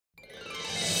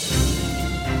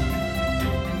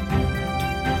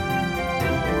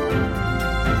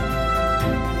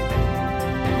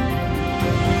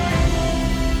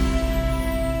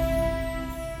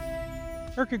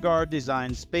Kierkegaard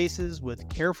designs spaces with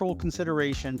careful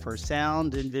consideration for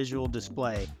sound and visual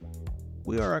display.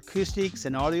 We are acoustics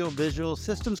and audiovisual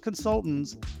systems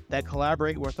consultants that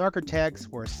collaborate with architects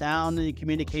where sound and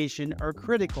communication are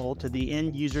critical to the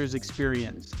end user's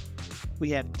experience.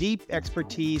 We have deep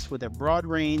expertise with a broad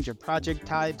range of project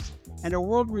types and are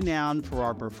world-renowned for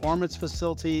our performance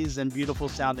facilities and beautiful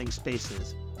sounding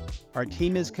spaces. Our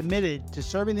team is committed to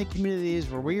serving the communities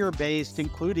where we are based,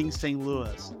 including St.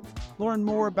 Louis. Learn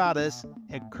more about us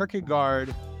at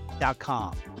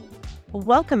kierkegaard.com.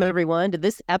 Welcome, everyone, to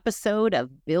this episode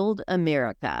of Build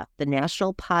America, the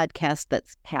national podcast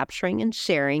that's capturing and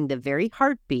sharing the very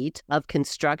heartbeat of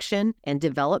construction and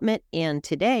development, and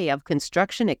today of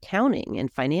construction accounting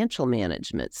and financial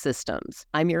management systems.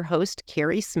 I'm your host,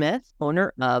 Carrie Smith,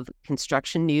 owner of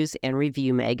Construction News and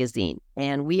Review magazine.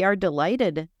 And we are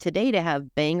delighted today to have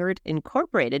Bangert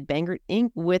Incorporated, Bangert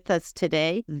Inc., with us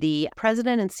today, the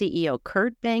president and CEO,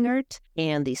 Kurt Bangert,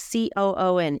 and the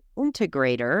COO and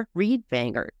integrator, Reid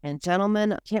Bangert. And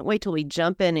gentlemen, can't wait till we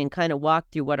jump in and kind of walk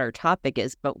through what our topic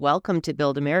is, but welcome to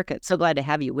Build America. So glad to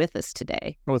have you with us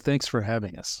today. Well, thanks for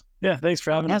having us. Yeah, thanks for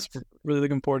having us. Really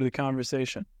looking forward to the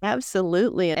conversation.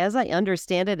 Absolutely. As I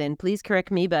understand it, and please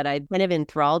correct me, but I'm kind of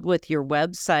enthralled with your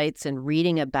websites and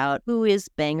reading about who is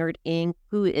Bangert Inc.,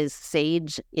 who is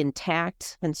Sage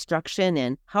Intact Construction,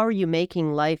 and how are you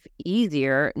making life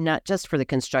easier, not just for the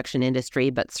construction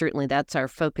industry, but certainly that's our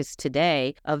focus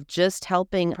today, of just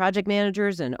helping project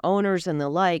managers and owners and the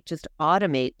like just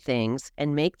automate things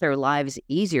and make their lives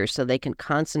easier so they can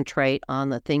concentrate on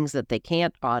the things that they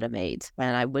can't automate.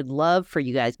 And I would love for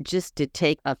you guys just to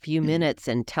take a few minutes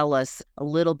and tell us a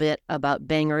little bit about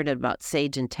Bangert, about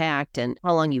Sage Intact, and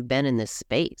how long you've been in this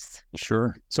space.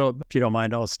 Sure. So if you don't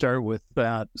mind, I'll start with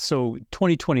that. So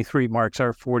 2023 marks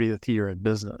our 40th year in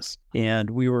business. And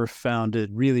we were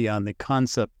founded really on the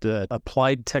concept that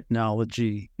applied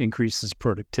technology increases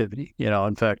productivity.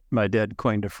 In fact, my dad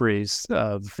coined a phrase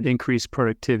of increased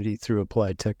productivity through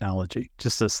applied technology,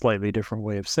 just a slightly different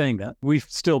way of saying that. We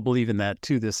still believe in that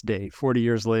to this day. 40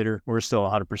 years later, we're still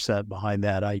 100% behind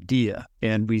that idea.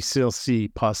 And we still see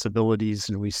possibilities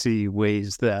and we see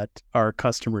ways that our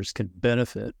customers can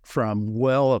benefit from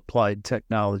well-applied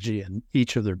technology in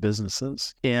each of their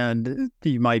businesses. And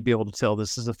you might be able to tell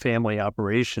this is a family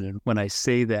operation. And when I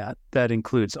say that, that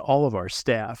includes all of our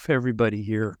staff. Everybody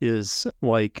here is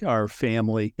like our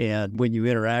family. And when you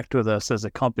interact with us as a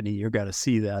company, you're going to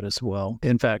see that as well.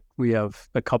 In fact, we have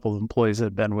a couple of employees that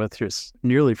have been with us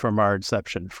nearly from our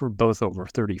inception for both over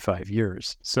 35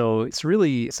 years. So it's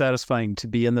really satisfying to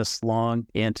be in this long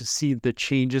and to see the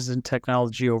changes in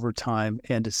technology over time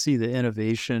and to see the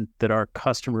innovation that our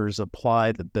customers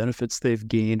apply, the benefits they've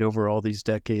gained over all these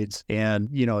decades. And,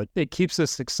 it keeps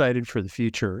us excited for the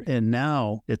future. And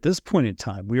now, at this point in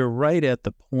time, we are right at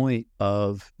the point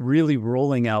of really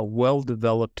rolling out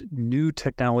well-developed new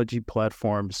technology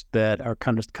platforms that our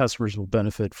customers will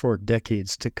benefit for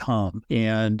decades to come.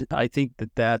 And I think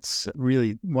that that's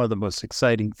really one of the most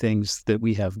exciting things that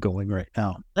we have going right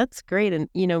now. That's great. And,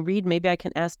 Reid, maybe I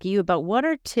can ask you about what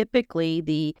are typically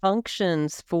the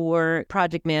functions for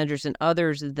project managers and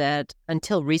others that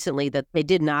until recently that they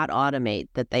did not automate,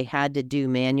 that they had to do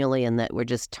manually and that were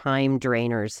just time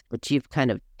drainers, which you've kind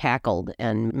of tackled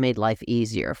and made life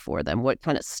easier for them? What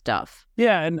kind of stuff?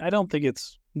 Yeah, and I don't think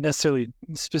it's necessarily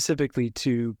specifically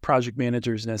to project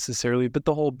managers necessarily, but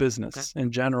the whole business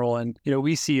in general. And,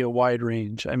 we see a wide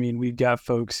range. I mean, we've got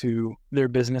folks who their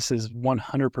business is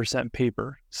 100%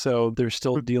 paper. So they're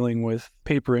still dealing with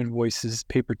paper invoices,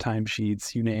 paper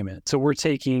timesheets, you name it. So we're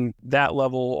taking that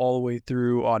level all the way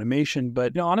through automation.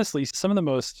 But honestly, some of the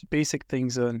most basic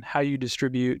things on how you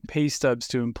distribute pay stubs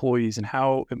to employees and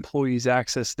how employees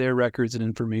access their records and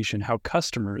information, how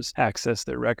customers access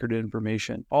their record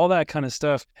information, all that kind of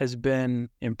stuff has been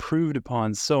improved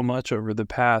upon so much over the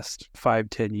past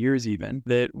 5-10 years even,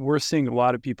 that we're seeing a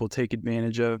lot of people take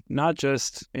advantage of not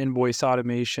just invoice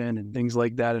automation and things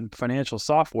like that in financial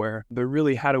software, but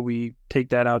really how do we take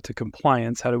that out to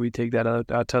compliance? How do we take that out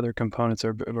to other components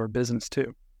of our business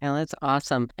too? Well, that's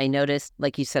awesome. I noticed,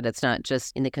 like you said, it's not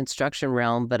just in the construction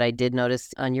realm, but I did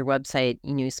notice on your website,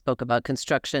 you spoke about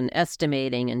construction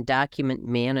estimating and document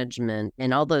management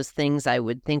and all those things. I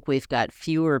would think we've got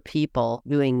fewer people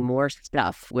doing more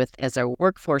stuff with as our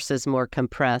workforce is more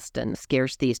compressed and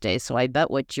scarce these days. So I bet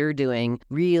what you're doing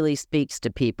really speaks to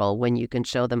people when you can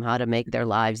show them how to make their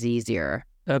lives easier.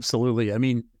 Absolutely. I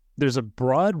mean, there's a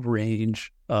broad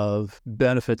range of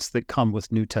benefits that come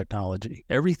with new technology.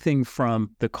 Everything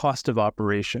from the cost of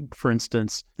operation, for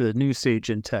instance, the new Sage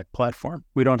Intacct platform.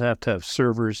 We don't have to have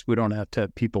servers. We don't have to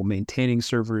have people maintaining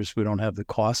servers. We don't have the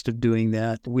cost of doing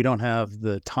that. We don't have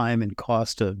the time and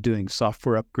cost of doing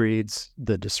software upgrades,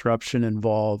 the disruption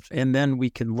involved. And then we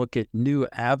can look at new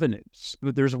avenues.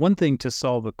 But there's one thing to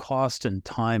solve a cost and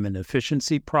time and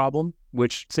efficiency problem,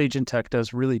 which Sage Intacct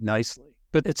does really nicely.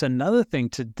 But it's another thing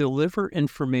to deliver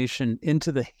information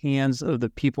into the hands of the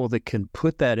people that can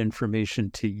put that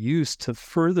information to use to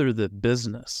further the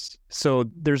business. So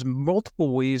there's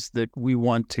multiple ways that we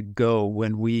want to go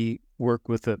when we work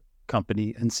with a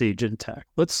company and Sage Intacct.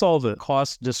 Let's solve a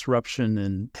cost disruption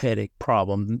and headache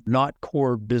problem, not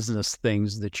core business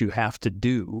things that you have to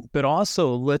do, but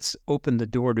also let's open the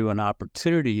door to an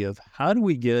opportunity of how do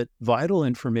we get vital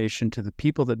information to the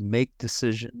people that make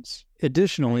decisions.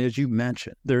 Additionally, as you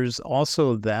mentioned, there's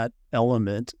also that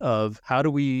element of how do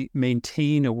we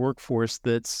maintain a workforce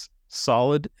that's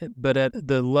solid, but at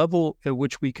the level at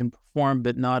which we can perform,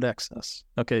 but not excess.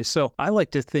 Okay, so I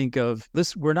like to think of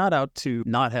this, we're not out to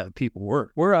not have people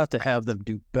work. We're out to have them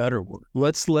do better work.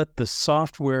 Let's let the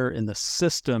software and the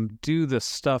system do the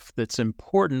stuff that's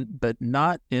important, but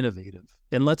not innovative.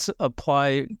 And let's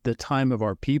apply the time of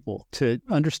our people to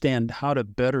understand how to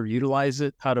better utilize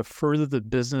it, how to further the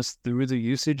business through the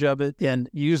usage of it, and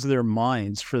use their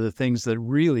minds for the things that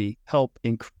really help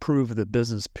improve the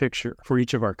business picture for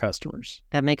each of our customers.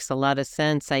 That makes a lot of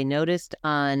sense. I noticed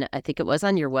I think it was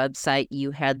on your website,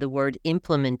 you had the word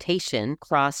implementation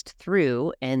crossed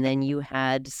through, and then you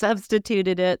had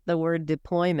substituted the word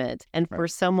deployment. And for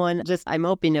someone, I'm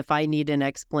hoping if I need an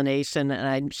explanation, and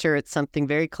I'm sure it's something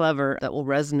very clever that will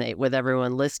resonate with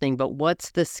everyone listening, but what's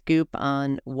the scoop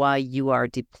on why you are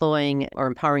deploying or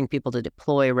empowering people to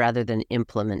deploy rather than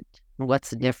implement? What's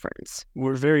the difference?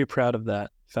 We're very proud of that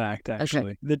fact,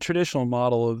 actually. Okay. The traditional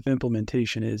model of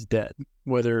implementation is dead,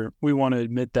 whether we want to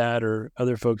admit that or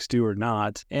other folks do or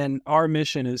not. And our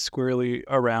mission is squarely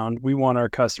around, we want our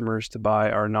customers to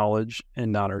buy our knowledge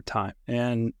and not our time.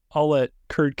 And I'll let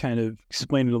Kurt kind of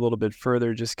explain it a little bit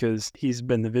further just because he's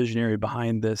been the visionary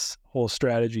behind this whole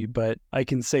strategy. But I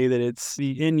can say that it's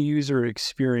the end user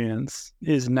experience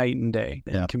is night and day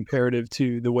comparative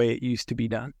to the way it used to be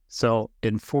done. So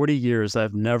in 40 years,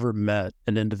 I've never met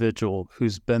an individual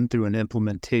who's been through an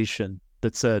implementation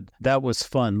that said, that was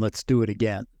fun, let's do it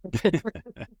again.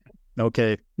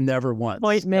 Okay, never once.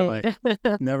 Point made.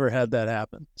 Never had that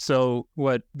happen. So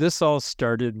what this all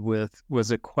started with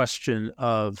was a question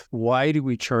of why do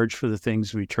we charge for the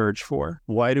things we charge for?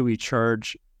 Why do we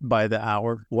charge by the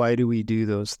hour? Why do we do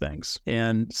those things?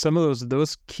 And some of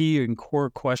those key and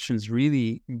core questions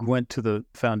really went to the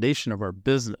foundation of our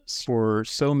business for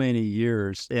so many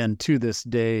years. And to this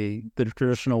day, the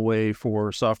traditional way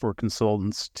for software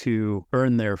consultants to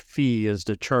earn their fee is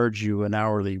to charge you an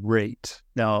hourly rate.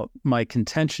 Now, my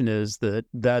contention is that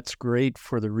that's great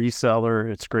for the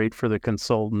reseller. It's great for the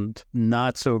consultant,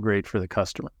 not so great for the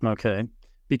customer. Okay.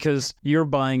 Because you're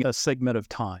buying a segment of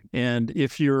time. And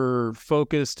if you're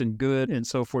focused and good and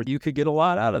so forth, you could get a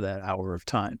lot out of that hour of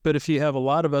time. But if you have a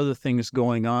lot of other things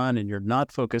going on and you're not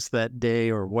focused that day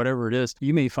or whatever it is,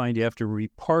 you may find you have to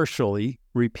partially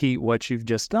repeat what you've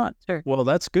just done. Sure. Well,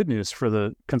 that's good news for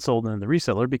the consultant and the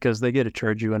reseller because they get to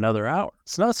charge you another hour.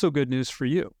 It's not so good news for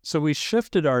you. So we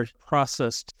shifted our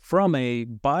process from a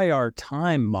buy our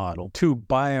time model to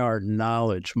buy our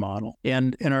knowledge model.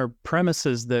 And our premise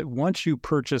is that once you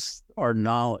purchase our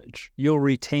knowledge, you'll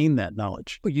retain that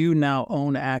knowledge. You now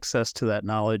own access to that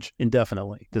knowledge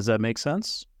indefinitely. Does that make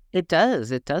sense? It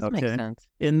does. It does make sense.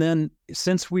 And then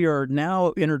since we are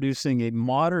now introducing a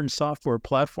modern software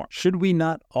platform, should we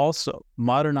not also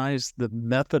modernize the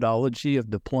methodology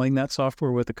of deploying that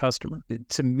software with the customer?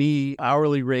 To me,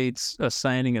 hourly rates,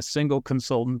 assigning a single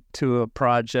consultant to a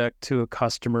project, to a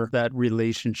customer, that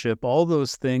relationship, all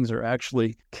those things are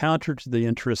actually counter to the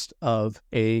interest of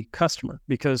a customer.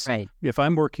 Because if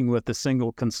I'm working with a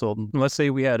single consultant, let's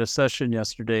say we had a session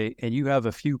yesterday and you have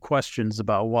a few questions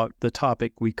about what the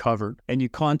topic we covered, and you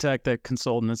contact that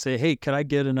consultant and say, hey, can I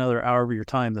get another hour of your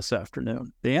time this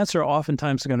afternoon? The answer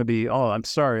oftentimes is going to be, oh, I'm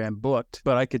sorry, I'm booked,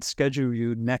 but I could schedule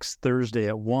you next Thursday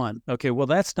at 1. Okay, well,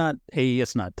 it's not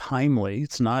timely.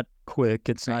 It's not quick.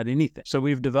 It's not anything. So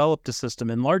we've developed a system,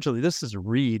 and largely this is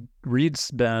Reid.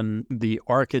 Reid's been the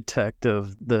architect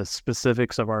of the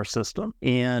specifics of our system.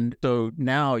 And so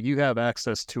now you have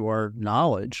access to our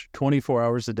knowledge 24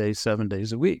 hours a day, 7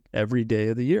 days a week, every day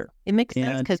of the year. It makes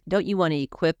sense because don't you want to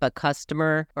equip a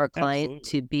customer or a client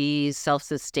to be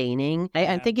self-sustaining?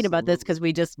 I'm thinking about this because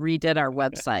we just redid our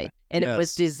website. And it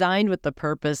was designed with the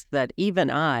purpose that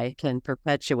even I can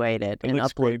perpetuate it and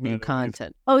upload new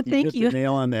content. Oh, thank you. Hit the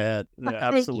nail on the head.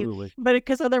 Absolutely. But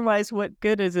because otherwise, what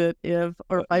good is it if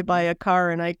I buy a car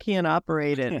and I can't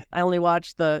operate it? I only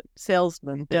watch the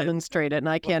salesman demonstrate it and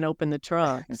I can't open the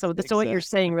trunk. So what you're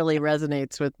saying really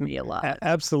resonates with me a lot.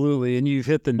 Absolutely. And you've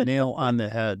hit the nail on the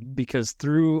head because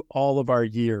through all of our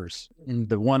years, and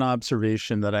the one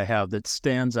observation that I have that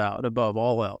stands out above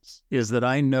all else is that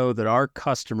I know that our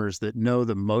customers that know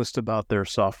the most about their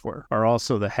software are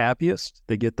also the happiest,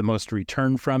 they get the most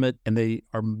return from it, and they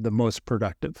are the most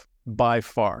productive by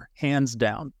far, hands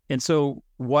down. And so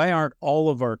why aren't all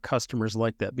of our customers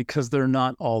like that? Because they're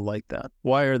not all like that.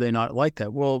 Why are they not like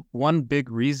that? Well, one big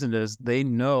reason is they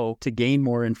know to gain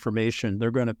more information,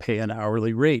 they're going to pay an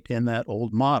hourly rate in that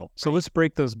old model. So let's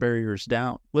break those barriers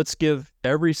down. Let's give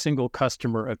every single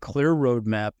customer a clear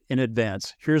roadmap in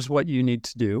advance. Here's what you need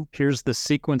to do. Here's the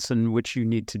sequence in which you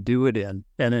need to do it in.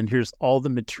 And then here's all the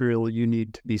material you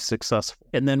need to be successful.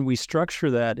 And then we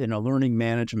structure that in a learning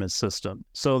management system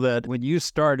so that when you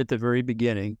start at the very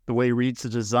beginning, the way Reid's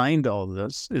designed all of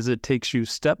this is it takes you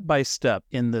step by step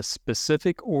in the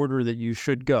specific order that you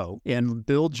should go and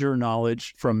build your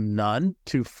knowledge from none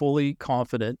to fully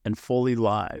confident and fully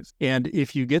live. And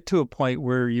if you get to a point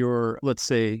where you're, let's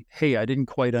say, hey, I didn't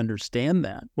quite understand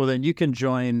that, well, then you can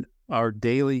join our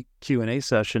daily Q&A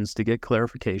sessions to get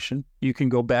clarification. You can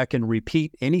go back and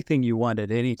repeat anything you want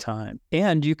at any time.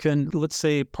 And you can, let's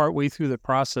say, partway through the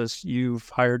process, you've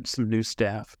hired some new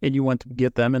staff and you want to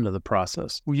get them into the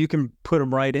process. Well, you can put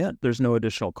them right in. There's no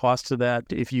additional cost to that.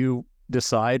 If you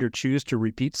decide or choose to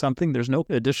repeat something, there's no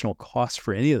additional cost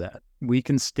for any of that. We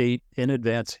can state in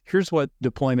advance, here's what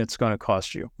deployment's going to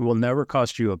cost you. It will never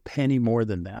cost you a penny more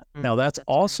than that. Now, that's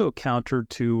also counter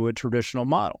to a traditional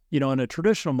model. You know, in a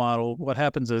traditional model, what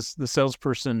happens is the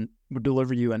salesperson would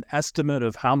deliver you an estimate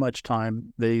of how much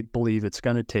time they believe it's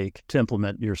going to take to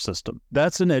implement your system.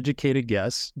 That's an educated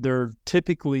guess. They're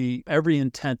typically, every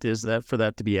intent is that for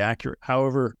that to be accurate.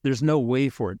 However, there's no way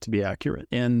for it to be accurate.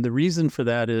 And the reason for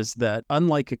that is that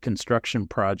unlike a construction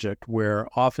project where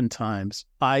oftentimes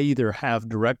I either have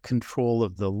direct control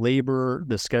of the labor,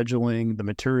 the scheduling, the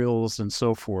materials, and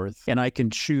so forth, and I can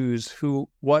choose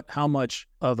how much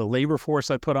of a labor force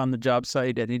I put on the job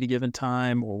site at any given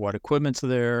time, or what equipment's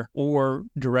there, or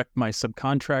direct my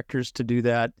subcontractors to do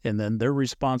that, and then they're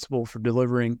responsible for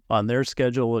delivering on their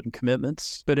schedule and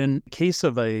commitments. But in case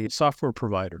of a software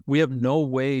provider, we have no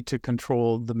way to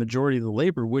control the majority of the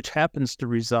labor, which happens to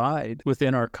reside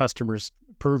within our customers'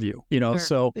 purview.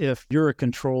 So if you're a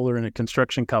controller in a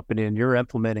construction company and you're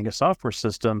implementing a software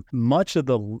system, much of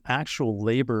the actual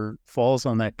labor falls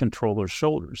on that controller's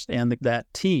shoulders and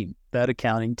that team, that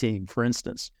accounting team, for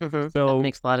instance. So that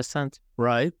makes a lot of sense.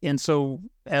 Right. And so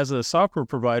as a software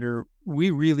provider,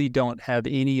 we really don't have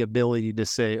any ability to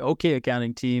say, okay,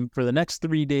 accounting team, for the next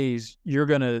 3 days, you're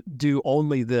going to do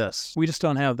only this. We just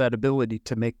don't have that ability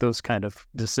to make those kind of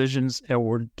decisions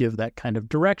or give that kind of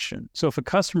direction. So if a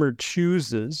customer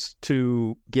chooses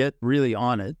to get really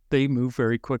on it, they move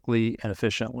very quickly and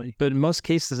efficiently. But in most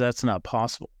cases, that's not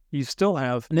possible. You still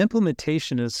have an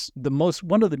implementation is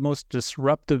one of the most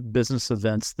disruptive business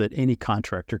events that any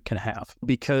contractor can have,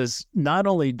 because not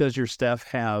only does your staff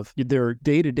have their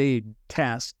day-to-day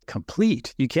tasks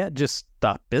complete, you can't just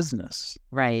stop business.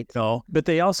 Right. But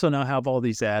they also now have all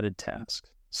these added tasks.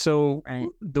 So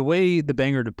the way the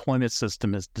Bangert deployment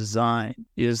system is designed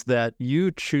is that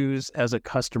you choose, as a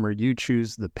customer, you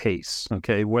choose the pace,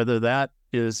 okay? Whether that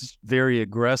is very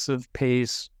aggressive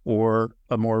pace or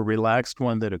a more relaxed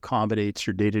one that accommodates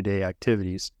your day-to-day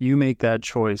activities, you make that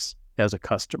choice as a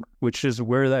customer, which is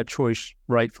where that choice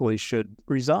rightfully should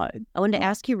reside. I wanted to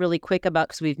ask you really quick about,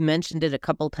 because we've mentioned it a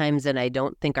couple times and I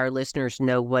don't think our listeners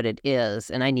know what it is,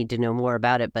 and I need to know more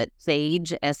about it, but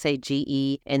Sage,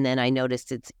 S-A-G-E, and then I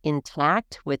noticed it's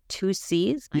intact with 2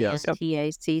 C's, yes.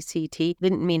 I-N-T-A-C-C-T.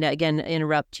 Didn't mean to, again,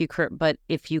 interrupt you, Kurt, but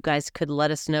if you guys could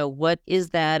let us know, what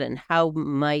is that and how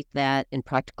might that, in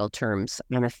practical terms,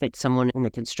 benefit someone in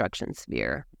the construction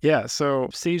sphere? Yeah, so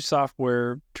Sage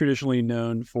software, traditionally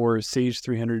known for Sage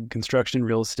 300 construction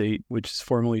real estate, which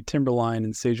formerly Timberline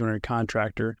and Sage Owner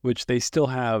Contractor, which they still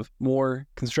have more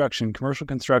commercial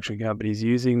construction companies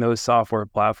using those software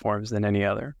platforms than any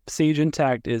other. Sage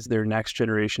Intacct is their next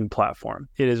generation platform.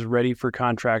 It is ready for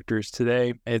contractors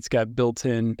today. It's got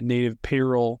built-in native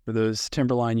payroll for those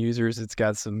Timberline users. It's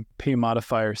got some pay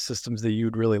modifier systems that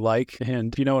you'd really like.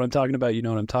 And if you know what I'm talking about, you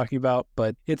know what I'm talking about.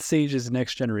 But it's Sage's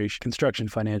next generation construction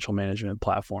financial management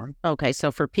platform. Okay,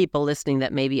 so for people listening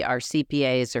that maybe are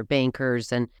CPAs or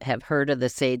bankers and have heard of the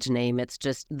Sage name, it's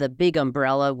just the big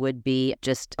umbrella would be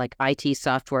just like IT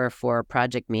software for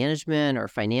project management or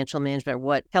financial management.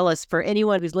 Tell us, for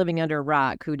anyone who's living under a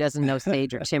rock who doesn't know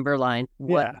Sage or Timberline,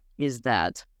 what is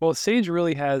that? Well, Sage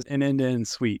really has an end-to-end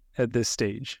suite at this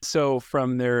stage. So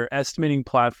from their estimating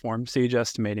platform, Sage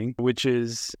Estimating, which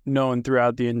is known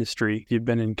throughout the industry. If you've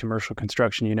been in commercial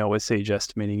construction, you know what Sage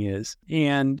Estimating is.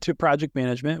 And to project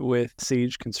management with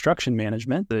Sage Construction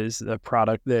Management, that is a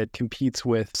product that competes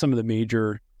with some of the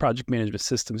major project management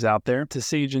systems out there, to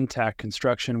Sage Intacct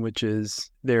Construction, which is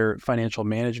their financial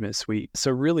management suite. So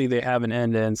really they have an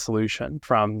end-to-end solution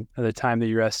from the time that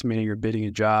you're estimating or bidding a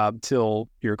job till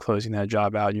you're closing that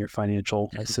job out in your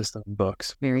financial system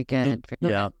books. Very good.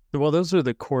 Yeah. Well, those are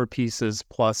the core pieces.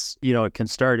 Plus, it can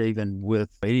start even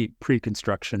with any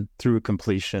pre-construction through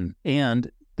completion. And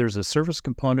there's a service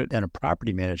component and a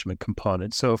property management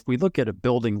component. So if we look at a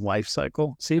building life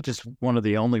cycle, Sage is one of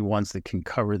the only ones that can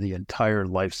cover the entire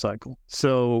life cycle.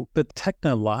 So, but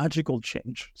technological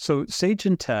change. So Sage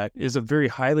Intacct is a very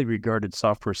highly regarded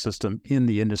software system in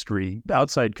the industry,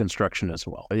 outside construction as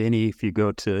well. If you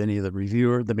go to any of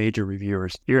the major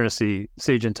reviewers, you're going to see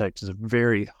Sage Intacct is a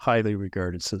very highly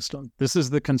regarded system. This is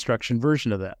the construction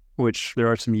version of that, which there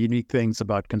are some unique things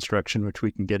about construction, which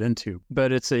we can get into,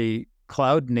 but it's a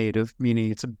cloud native,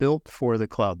 meaning it's built for the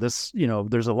cloud. This,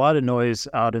 there's a lot of noise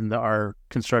out in our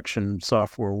construction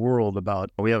software world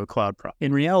about we have a cloud problem.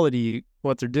 In reality,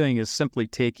 what they're doing is simply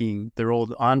taking their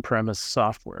old on-premise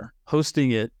software,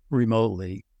 hosting it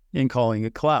remotely, and calling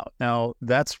it cloud. Now,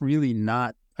 that's really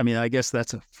not, I guess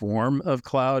that's a form of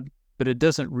cloud, but it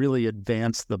doesn't really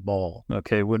advance the ball.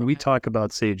 Okay. When we talk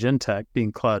about Sage Intacct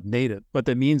being cloud native, what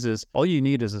that means is all you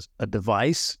need is a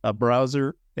device, a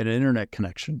browser, and an internet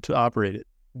connection to operate it.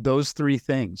 Those three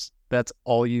things, that's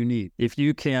all you need. If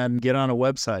you can get on a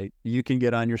website, you can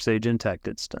get on your Sage Intacct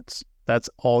instance. That's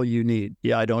all you need.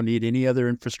 Yeah, I don't need any other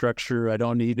infrastructure. I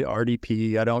don't need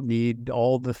RDP. I don't need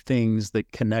all the things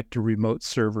that connect a remote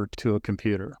server to a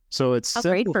computer. So it how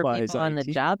great for simplifies people on the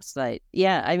IT. job site.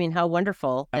 Yeah, how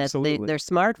wonderful that Absolutely. their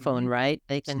smartphone, right?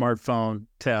 They can Smartphone,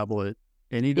 tablet,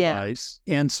 any device.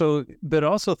 And so, but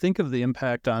also think of the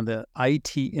impact on the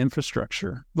IT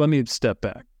infrastructure. Let me step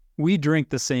back. We drink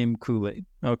the same Kool-Aid.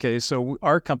 Okay, so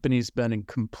our company's been in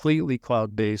completely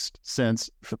cloud-based since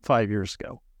 5 years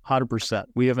ago. 100%.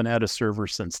 We haven't had a server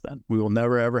since then. We will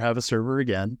never, ever have a server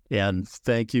again. And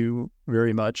thank you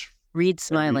very much. Reid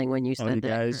smiling when you Oh, said you that.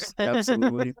 guys,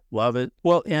 absolutely love it.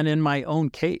 Well, and in my own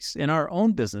case, in our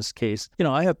own business case,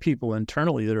 I have people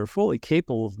internally that are fully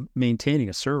capable of maintaining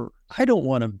a server. I don't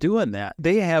want them doing that.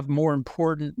 They have more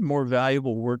important, more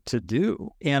valuable work to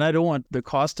do. And I don't want the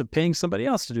cost of paying somebody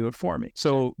else to do it for me.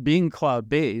 So being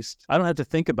cloud-based, I don't have to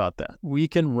think about that. We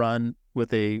can run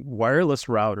with a wireless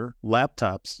router,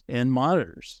 laptops, and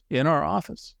monitors in our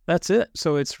office. That's it.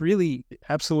 So it's really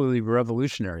absolutely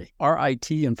revolutionary. Our IT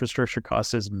infrastructure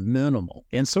cost is minimal,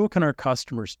 and so can our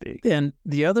customers be. And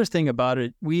the other thing about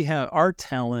it, we have our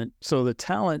talent. So the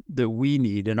talent that we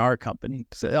need in our company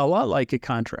is a lot like a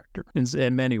contractor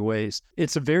in many ways.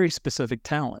 It's a very specific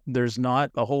talent. There's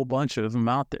not a whole bunch of them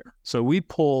out there. So we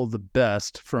pull the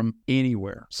best from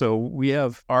anywhere. So we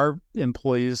have our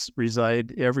employees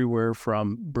reside everywhere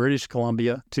from British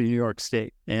Columbia to New York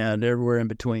State and everywhere in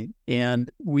between.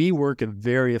 And we work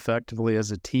very effectively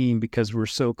as a team because we're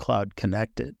so cloud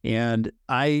connected. And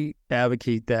I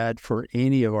advocate that for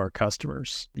any of our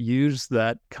customers. Use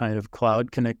that kind of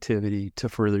cloud connectivity to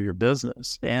further your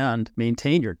business and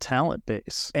maintain your talent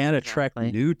base and attract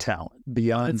new talent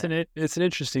beyond that. It's an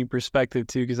interesting perspective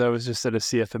too, because I was just at a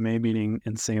CFMA meeting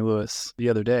in St. Louis the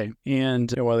other day,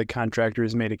 and one of the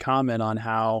contractors made a comment on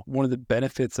how one of the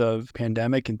benefits of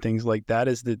pandemic and things like that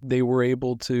is that they were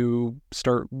able to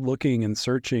start looking and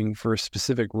searching for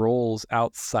specific roles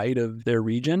outside of their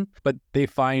region. But they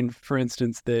find, for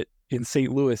instance, that in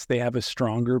St. Louis, they have a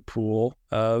stronger pool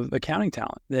of accounting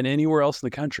talent than anywhere else in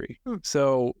the country.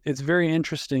 So it's very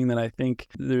interesting that I think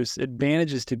there's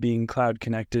advantages to being cloud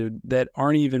connected that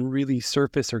aren't even really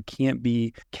surface or can't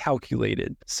be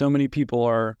calculated. So many people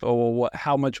are,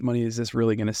 how much money is this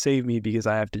really going to save me because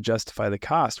I have to justify the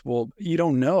cost? Well, you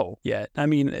don't know yet. I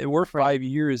mean, we're 5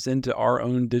 years into our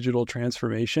own digital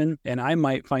transformation, and I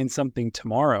might find something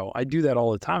tomorrow. I do that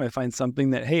all the time. I find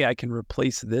something that, hey, I can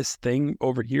replace this thing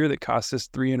over here that costs us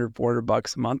 $300,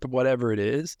 $400 a month, whatever it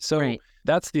is. So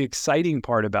that's the exciting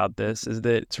part about this, is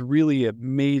that it's really a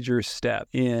major step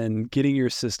in getting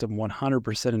your system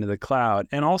 100% into the cloud,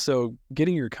 and also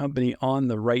getting your company on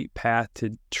the right path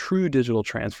to true digital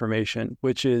transformation,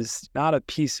 which is not a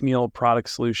piecemeal product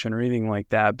solution or anything like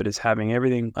that, but is having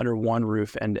everything under one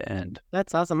roof end to end.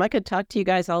 That's awesome. I could talk to you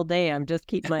guys all day. I'm just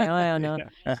keeping my eye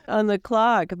on the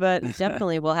clock, but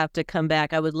definitely we'll have to come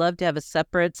back. I would love to have a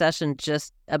separate session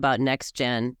just about next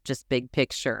gen, just big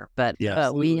picture. But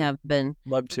we have been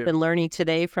learning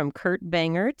today from Kurt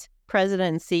Bangert,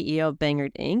 President and CEO of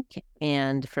Bangert Inc.,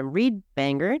 and from Reid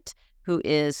Bangert, who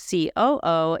is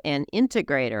COO and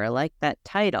integrator. I like that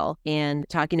title. And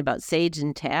talking about Sage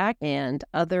and TAC and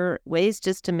other ways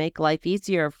just to make life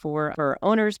easier for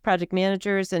owners, project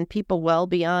managers, and people well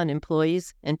beyond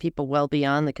employees and people well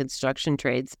beyond the construction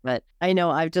trades. But I know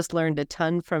I've just learned a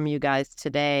ton from you guys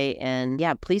today. And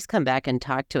yeah, please come back and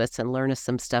talk to us and learn us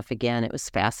some stuff again. It was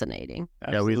fascinating.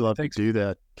 Absolutely. Yeah, we'd love to do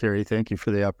that, Carrie. Thank you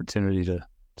for the opportunity to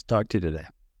talk to you today.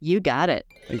 You got it.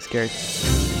 Thanks, Carrie.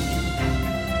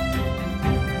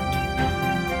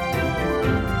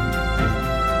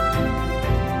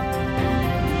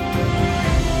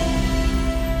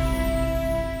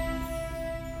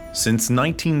 Since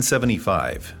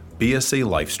 1975, BSA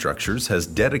Life Structures has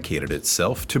dedicated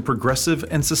itself to progressive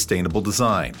and sustainable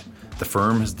design. The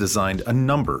firm has designed a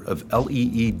number of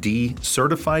LEED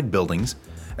certified buildings,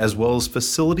 as well as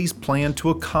facilities planned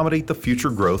to accommodate the future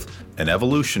growth and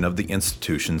evolution of the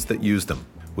institutions that use them.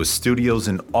 With studios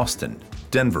in Austin,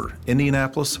 Denver,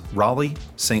 Indianapolis, Raleigh,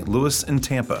 St. Louis, and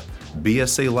Tampa,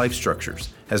 BSA Life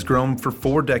Structures has grown for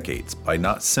 4 decades by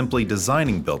not simply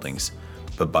designing buildings,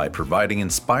 but by providing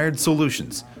inspired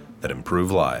solutions that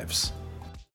improve lives.